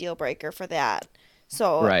be the deal breaker for that.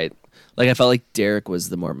 So Right. Like I felt like Derek was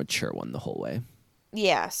the more mature one the whole way.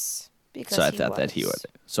 yes, because So I he thought that he was.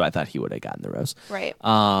 would. So I thought he would have gotten the rose. Right.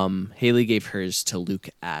 Haley gave hers to Luke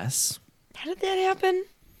S. How did that happen?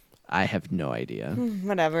 I have no idea.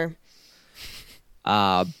 Whatever.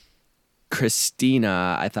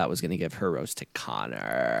 Christina, I thought was going to give her rose to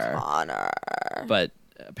Connor, Honor. but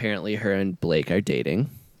apparently her and Blake are dating.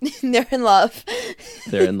 They're in love.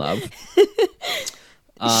 They're in love.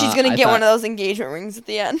 She's gonna I get thought- one of those engagement rings at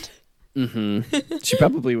the end. Mm-hmm. She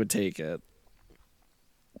probably would take it.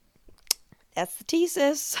 That's the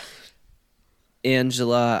thesis.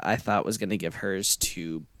 Angela, I thought, was going to give hers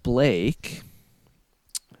to Blake,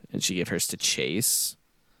 and she gave hers to Chase.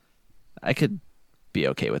 I could be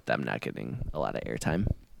okay with them not getting a lot of airtime.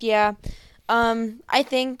 Yeah. I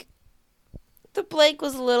think the Blake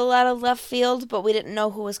was a little out of left field, but we didn't know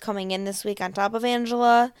who was coming in this week on top of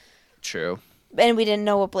Angela. True. And we didn't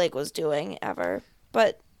know what Blake was doing ever.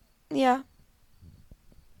 But, yeah.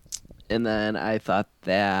 And then I thought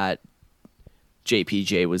that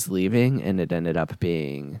JPJ was leaving, and it ended up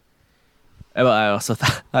being. Well, I also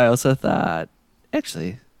thought.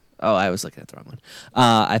 Actually, I was looking at the wrong one.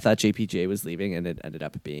 I thought JPJ was leaving, and it ended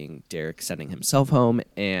up being Derek sending himself home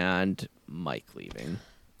and Mike leaving.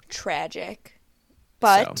 Tragic.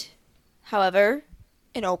 But, however,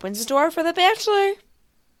 it opens the door for The Bachelor.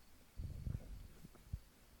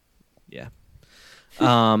 Yeah.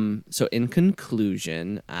 So in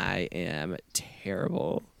conclusion, I am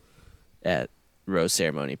terrible at rose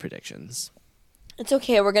ceremony predictions. It's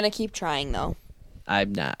okay. We're going to keep trying, though.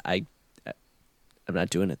 I'm not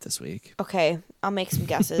doing it this week. Okay. I'll make some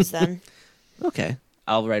guesses then. Okay.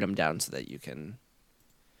 I'll write them down so that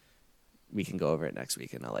we can go over it next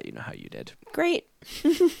week, and I'll let you know how you did. Great.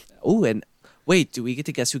 Oh, and wait, do we get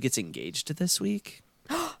to guess who gets engaged this week?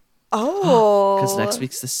 Oh. Because next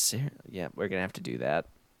week's the yeah, we're gonna have to do that.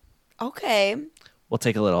 Okay. We'll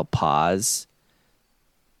take a little pause,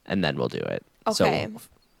 and then we'll do it. Okay. So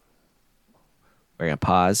we're gonna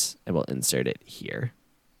pause, and we'll insert it here.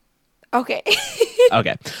 Okay.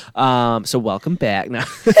 Okay. So welcome back now.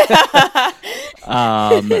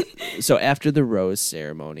 So after the rose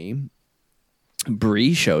ceremony,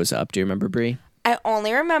 Bree shows up. Do you remember Bree? I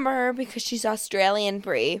only remember her because she's Australian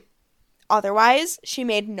Brie. Otherwise, she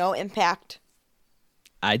made no impact.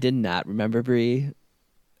 I did not remember Bree,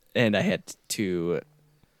 and I had to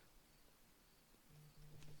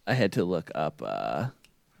look up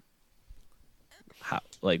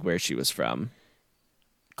where she was from.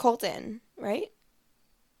 Colton, right?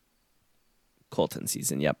 Colton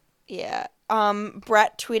season, yep. Yeah.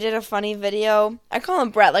 Brett tweeted a funny video. I call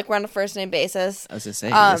him Brett, like we're on a first name basis. I was gonna say,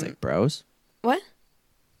 you guys like bros? What?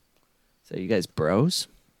 So you guys bros?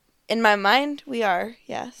 In my mind, we are,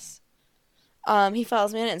 yes. He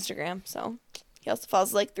follows me on Instagram, so he also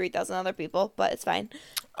follows like 3,000 other people, but it's fine.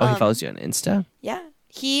 Oh, he follows you on Insta? Yeah.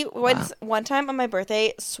 He once one time on my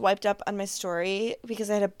birthday swiped up on my story because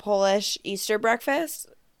I had a Polish Easter breakfast.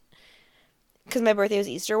 Because my birthday was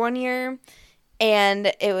Easter one year,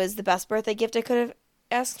 and it was the best birthday gift I could have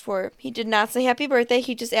asked for. He did not say happy birthday.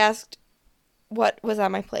 He just asked what was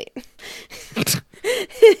on my plate.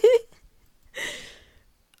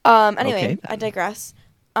 Anyway, Okay. I digress.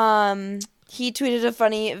 He tweeted a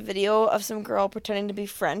funny video of some girl pretending to be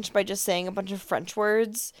French by just saying a bunch of French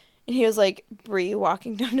words. And he was like, Brie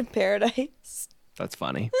walking down to paradise. That's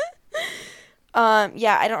funny.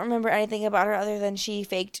 Yeah, I don't remember anything about her other than she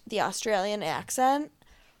faked the Australian accent.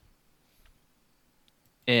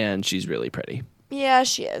 And she's really pretty. Yeah,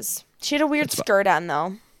 she is. She had a weird skirt on,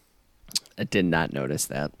 though. I did not notice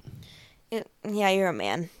that. Yeah, you're a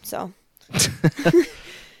man, so.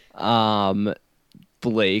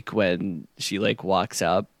 Blake, when she walks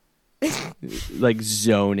up,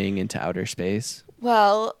 zoning into outer space.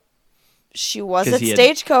 Well, she was 'Cause at he had-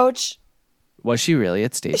 Stagecoach. Was she really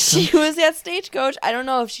at Stagecoach? She was at Stagecoach. I don't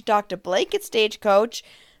know if she talked to Blake at Stagecoach,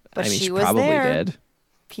 but she was probably there. did.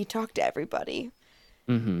 He talked to everybody.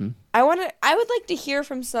 Mm-hmm. I would like to hear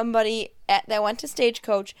from somebody that went to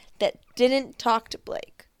Stagecoach that didn't talk to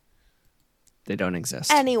Blake. They don't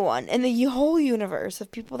exist. Anyone in the whole universe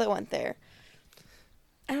of people that went there.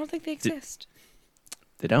 I don't think they exist.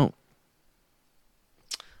 They don't.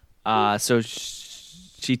 So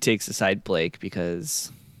she takes aside Blake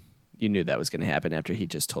because you knew that was going to happen after he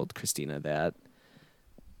just told Christina that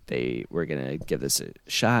they were going to give this a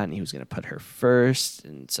shot and he was going to put her first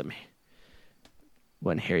and some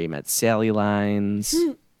When Harry Met Sally lines.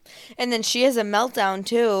 And then she has a meltdown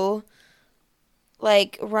too.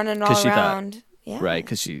 Running all around. Yeah. Right,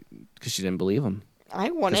 because she didn't believe him. I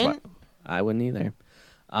wouldn't. I wouldn't either.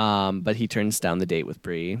 But he turns down the date with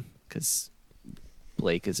Bree because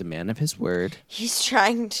Blake is a man of his word. He's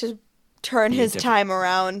trying to turn his time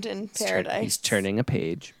around in paradise. He's turning a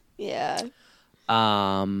page. Yeah.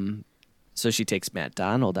 So she takes Matt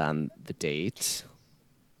Donald on the date.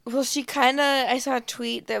 Well, she kind of, I saw a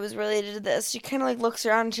tweet that was related to this. She kind of looks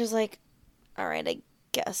around and she's like, all right, I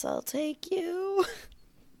guess I'll take you.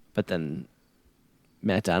 But then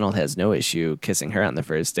Matt Donald has no issue kissing her on the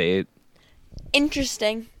first date.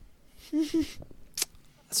 Interesting.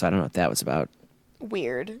 So I don't know what that was about.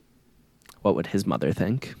 Weird. What would his mother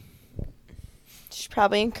think? She'd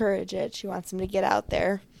probably encourage it. She wants him to get out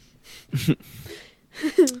there.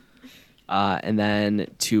 And then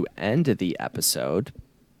to end the episode,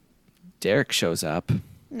 Derek shows up.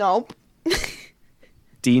 Nope.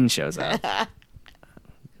 Dean shows up.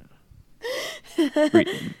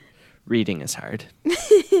 Reading is hard.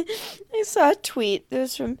 I saw a tweet. It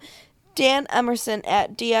was from Dan Emerson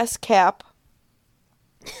at DSCap.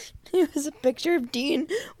 It was a picture of Dean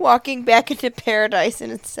walking back into paradise,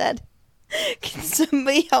 and it said, "Can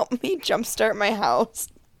somebody help me jumpstart my house?"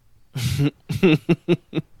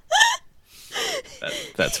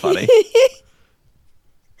 That's funny.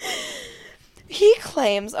 He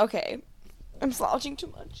claims, okay, I'm slouching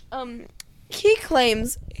too much. He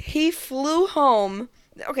claims he flew home.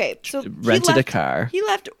 Okay, so Rented a car. He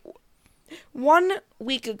left 1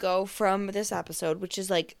 week ago from this episode, which is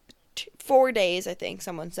like 4 days, I think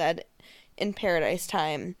someone said, in paradise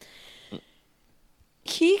time.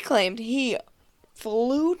 He claimed he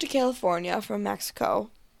flew to California from Mexico,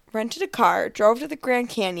 rented a car, drove to the Grand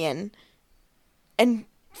Canyon, and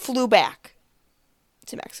flew back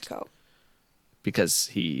to Mexico. Because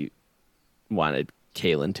he wanted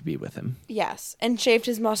Kaylin to be with him. Yes, and shaved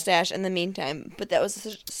his mustache in the meantime. But that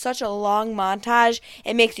was such a long montage,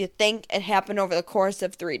 it makes you think it happened over the course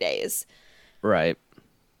of 3 days. Right.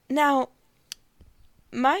 Now,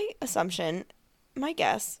 my assumption, my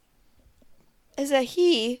guess, is that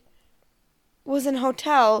he was in a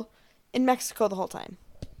hotel in Mexico the whole time.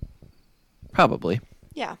 Probably.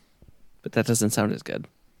 Yeah. But that doesn't sound as good.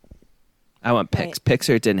 I want pics. Right. Pics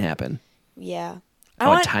or it didn't happen. Yeah. I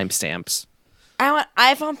want timestamps. I want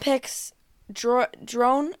iPhone pics,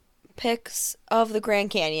 drone pics of the Grand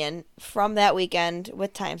Canyon from that weekend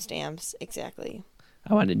with timestamps. Exactly.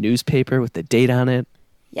 I want a newspaper with the date on it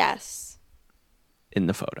Yes. in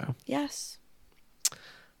the photo. Yes.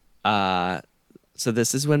 So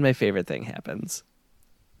this is when my favorite thing happens.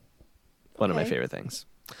 One of my Okay. favorite things.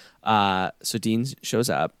 So Dean shows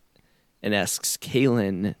up and asks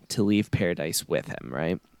Kaylin to leave paradise with him,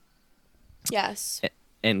 right? Yes.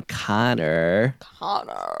 And Connor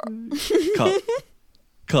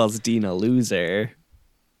calls Dean a loser.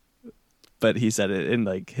 But he said it in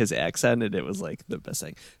like his accent, and it was like the best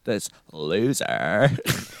thing. This loser.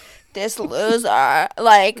 This loser.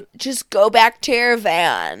 Like, just go back to your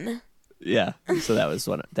van. Yeah. So that was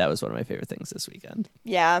one of my favorite things this weekend.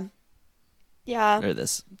 Yeah. Yeah. Or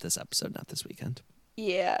this episode, not this weekend.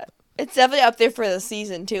 Yeah. It's definitely up there for the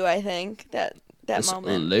season, too, I think. That This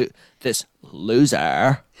moment. this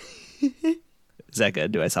loser. Is that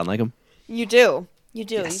good? Do I sound like him? You do. You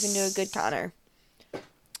do. Yes. You can do a good Connor.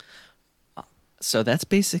 So that's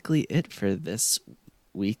basically it for this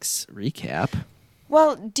week's recap.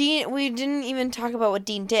 Well, Dean, we didn't even talk about what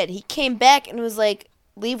Dean did. He came back and was like,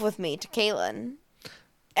 "Leave with me" to Kaylin.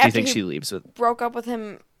 Do you think he she leaves with? broke up with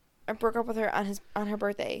him, or broke up with her on her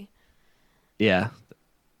birthday? Yeah,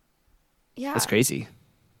 Yeah, that's crazy.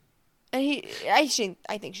 And I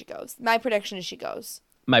think she goes. My prediction is she goes.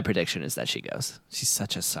 My prediction is that she goes. She's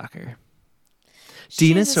such a sucker.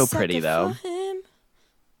 Dean is She's so a pretty, sucker though. for him.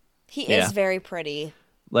 He Yeah. is very pretty.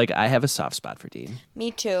 Like, I have a soft spot for Dean, Me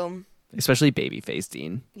too. especially babyface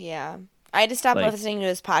Dean. Yeah. I had to stop Like- listening to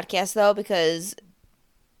his podcast, though, because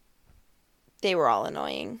they were all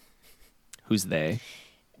annoying. Who's they?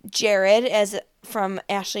 Jared, from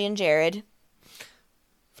Ashley and Jared.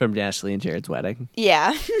 From Ashley and Jared's wedding.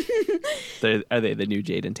 Yeah. Are they the new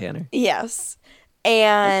Jade and Tanner? Yes.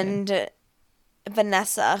 And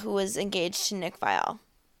Vanessa, who was engaged to Nick Viall,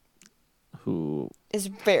 Who? is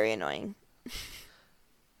very annoying.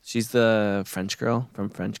 She's the French girl from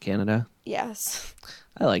French Canada. Yes.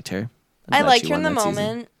 I liked her. I'm I glad liked she her in won the that season.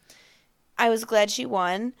 moment. I was glad she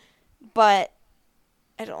won, but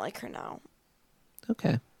I don't like her now.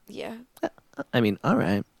 Okay. Yeah. I mean, all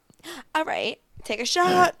right. All right. Take a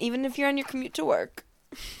shot, even if you're on your commute to work.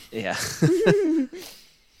 Yeah.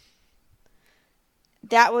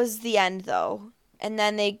 That was the end, though. And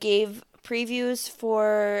then they gave previews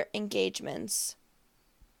for engagements.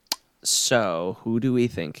 So, who do we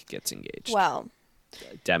think gets engaged? Well,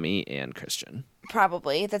 Demi and Christian.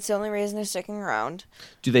 probably. That's the only reason they're sticking around.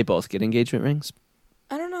 Do they both get engagement rings?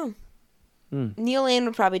 I don't know. Hmm. Neil Lane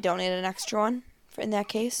would probably donate an extra one in that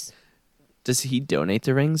case. Does he donate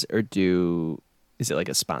the rings, or is it like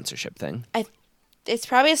a sponsorship thing? It's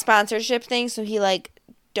probably a sponsorship thing, so he, like,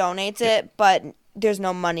 donates it, but there's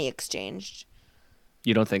no money exchanged.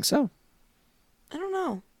 You don't think so? I don't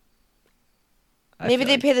know. I Maybe feel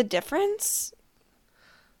they like- pay the difference?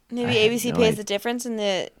 Maybe I have ABC no pays idea. the difference in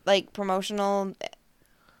the, like, promotional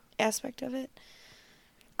aspect of it.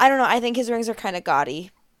 I don't know. I think his rings are kind of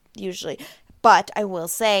gaudy. usually. But I will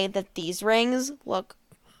say that these rings look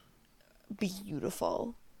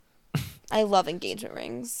beautiful. I love engagement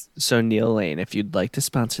rings. So Neil Lane, if you'd like to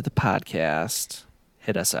sponsor the podcast,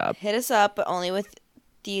 hit us up. Hit us up, but only with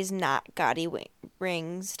these not gaudy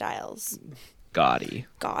ring styles. Gaudy.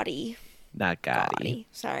 Gaudy. Not Gotti. Gaudy.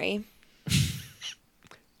 Sorry.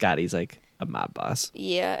 Gotti's like a mob boss.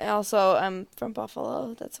 Yeah, also I'm from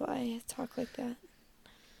Buffalo. That's why I talk like that.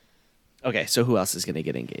 Okay, so who else is going to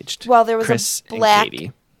get engaged? Well, there was Chris a black. and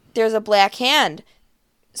Katie. There's a black hand,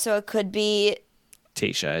 so it could be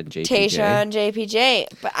Tasha and JPJ. Tasha and JPJ.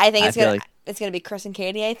 But I think I it's feel gonna like- it's gonna be Chris and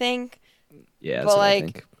Katie. I think Yeah, that's but, what I like,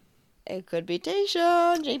 think. it could be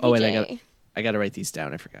Tasha and JPJ. Oh, and I got to write these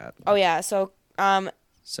down. I forgot. Oh yeah, so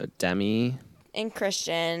So Demi and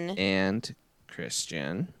Christian, and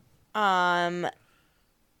Christian,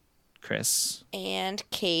 Chris. and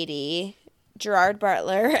Katie, Gerard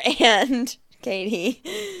Butler and Katie.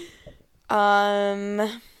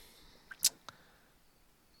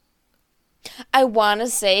 I want to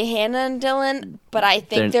say Hannah and Dylan, but I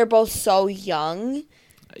think they're both so young.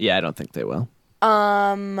 Yeah, I don't think they will. Who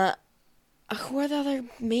are the other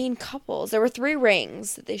main couples? There were 3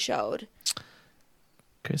 rings that they showed.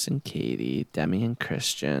 Chris and Katie, Demi and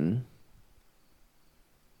Christian.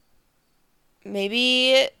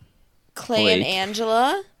 Maybe Clay and Blake.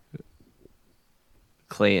 Angela.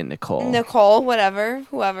 Clay and Nicole. Nicole, whatever,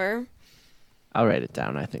 whoever. I'll write it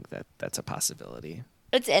down. I think that's a possibility.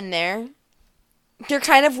 It's in there. They're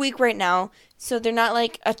kind of weak right now, so they're not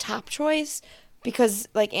like a top choice because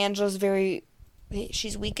like Angela's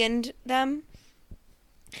she's weakened them.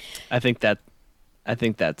 I think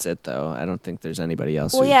that's it though. I don't think there's anybody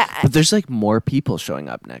else. Well, yeah. But there's like more people showing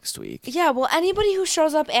up next week. Yeah, well, anybody who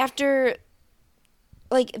shows up after,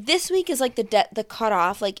 like this week is like the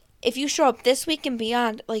cutoff. Like if you show up this week and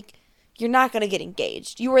beyond, like you're not gonna get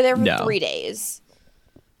engaged. You were there for No. 3 days,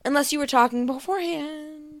 unless you were talking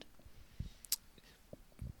beforehand.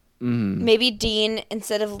 Maybe Dean,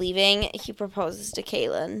 instead of leaving, he proposes to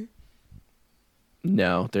Kaylin.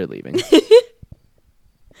 No, they're leaving.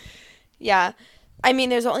 Yeah. I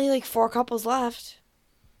mean, there's only like 4 couples left.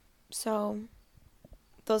 So,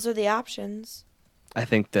 those are the options. I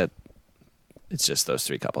think that it's just those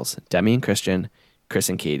 3 couples: Demi and Christian, Chris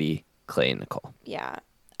and Katie, Clay and Nicole. Yeah.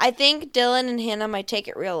 I think Dylan and Hannah might take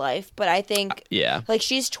it real life, but I think, Yeah. like,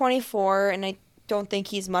 she's 24, and I don't think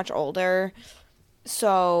he's much older.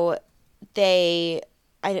 So, I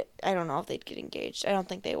don't know if they'd get engaged. I don't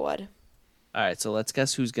think they would. All right, so let's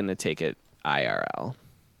guess who's gonna take it IRL.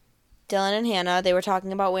 Dylan and Hannah, they were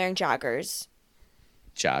talking about wearing joggers.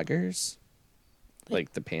 Joggers,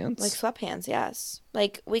 like the pants. Like sweatpants, yes.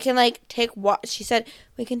 Like, we can, like, she said,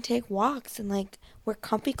 we can take walks and, like, wear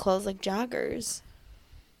comfy clothes like joggers.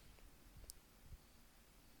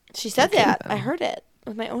 She said Okay, that. then. I heard it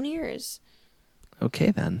with my own ears.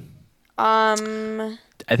 Okay then. I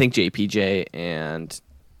think JPJ and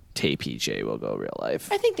TayPJ will go real life.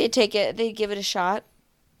 I think they'd take it. They'd give it a shot.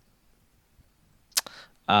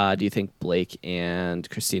 Do you think Blake and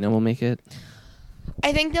Christina will make it?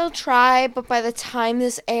 I think they'll try, but by the time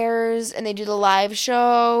this airs and they do the live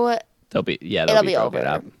show, They'll be it'll be broken over.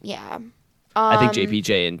 up. Yeah. I think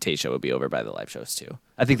JPJ and Tasha will be over by the live shows too.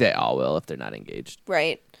 I think they all will if they're not engaged.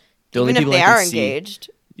 Right. The only Even if people they I could are see- engaged.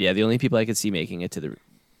 Yeah, the only people I could see making it to the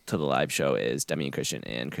live show is Demi and Christian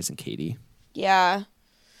and Chris and Katie. Yeah.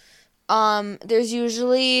 There's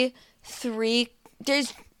usually 3.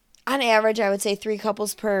 There's, on average, I would say 3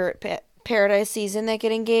 couples per Paradise season that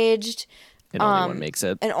get engaged. And only one makes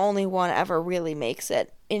it. And only one ever really makes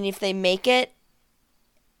it. And if they make it,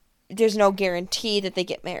 there's no guarantee that they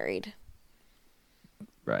get married.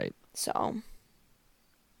 Right. So,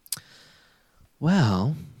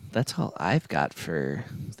 Well, that's all I've got for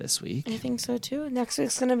this week. I think so too. Next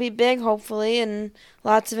week's going to be big, hopefully, and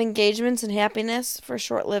lots of engagements and happiness for a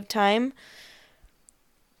short-lived time.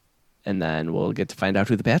 And then we'll get to find out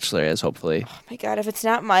who the Bachelor is, hopefully. Oh my God, if it's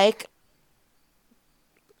not Mike,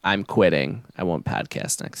 I'm quitting. I won't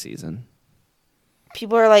podcast next season.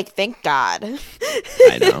 people are like, thank God.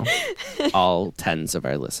 I know. All tens of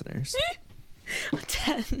our listeners.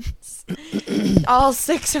 Tens. All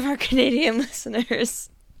 6 of our Canadian listeners.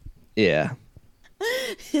 Yeah.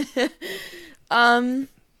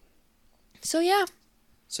 So yeah,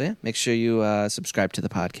 So yeah, make sure you subscribe to the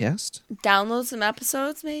podcast. download some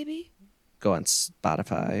episodes maybe. Go on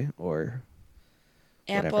Spotify or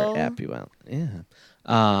Apple. whatever app you want.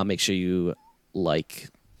 Yeah. Make sure you like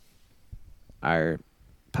our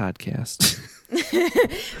podcast.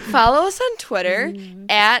 Follow us on Twitter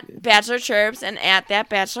at Bachelor Chirps and at That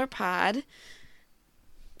Bachelor Pod.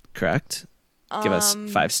 Correct. Give us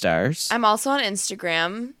 5 stars. I'm also on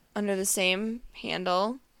Instagram under the same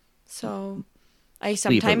handle, so I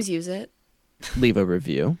sometimes use it. Leave a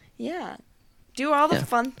review. Yeah. Do all the Yeah.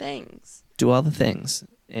 fun things. Do all the things.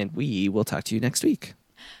 And we will talk to you next week.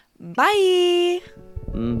 Bye.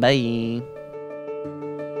 Bye.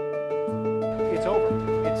 It's over.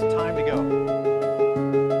 It's time to go.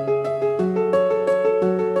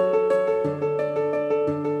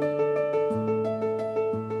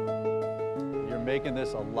 You're making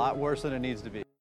this a lot worse than it needs to be.